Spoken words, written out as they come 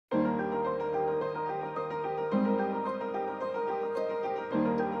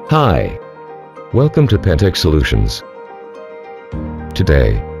Hi. Welcome to Pantech Solutions.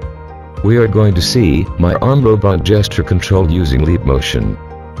 Today, we are going to see my arm robot gesture control using leap motion.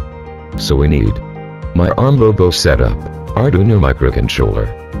 So we need my arm robo setup, Arduino microcontroller,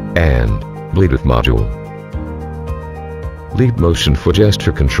 and Bluetooth module. Leap motion for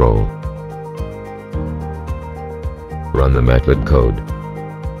gesture control. Run the matlab code.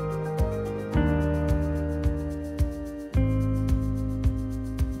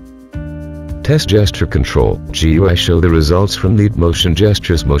 Test gesture control, GUI show the results from leap motion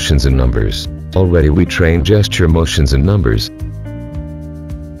gestures, motions and numbers. Already we trained gesture motions and numbers.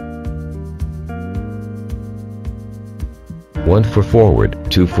 One for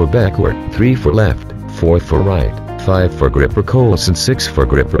forward, 2 for backward, 3 for left, 4 for right, 5 for gripper close and 6 for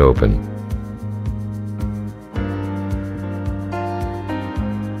gripper open.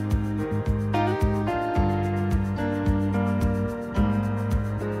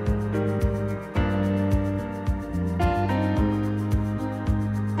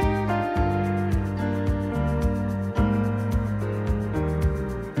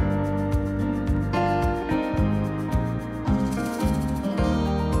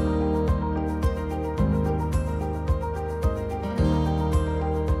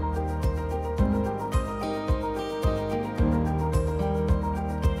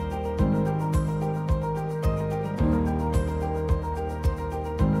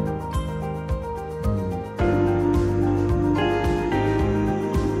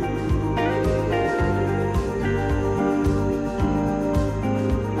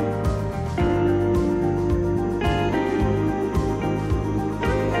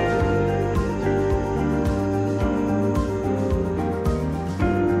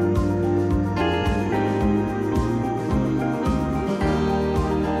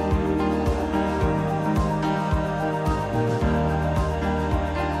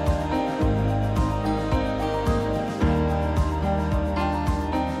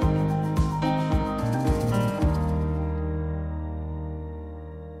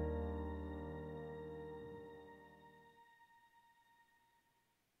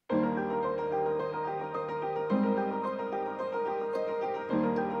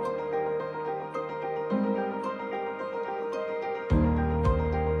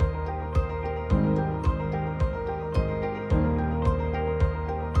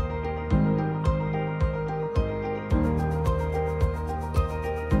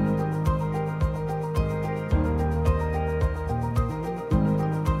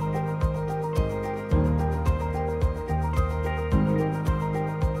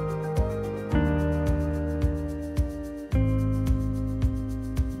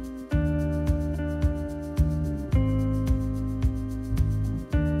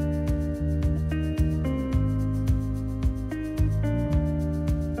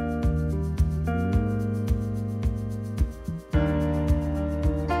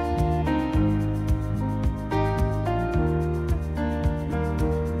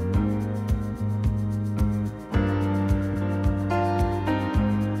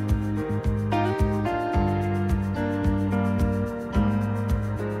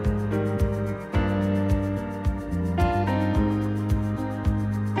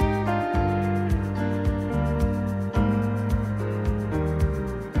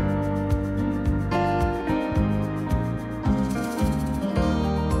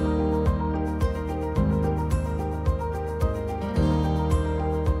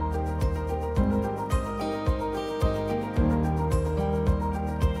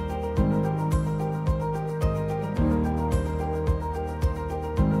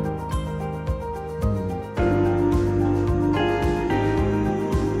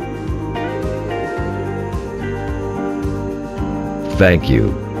 Thank you.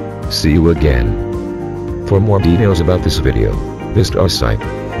 See you again. For more details about this video, visit our site,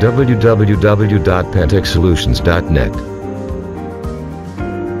 www.pantechsolutions.net.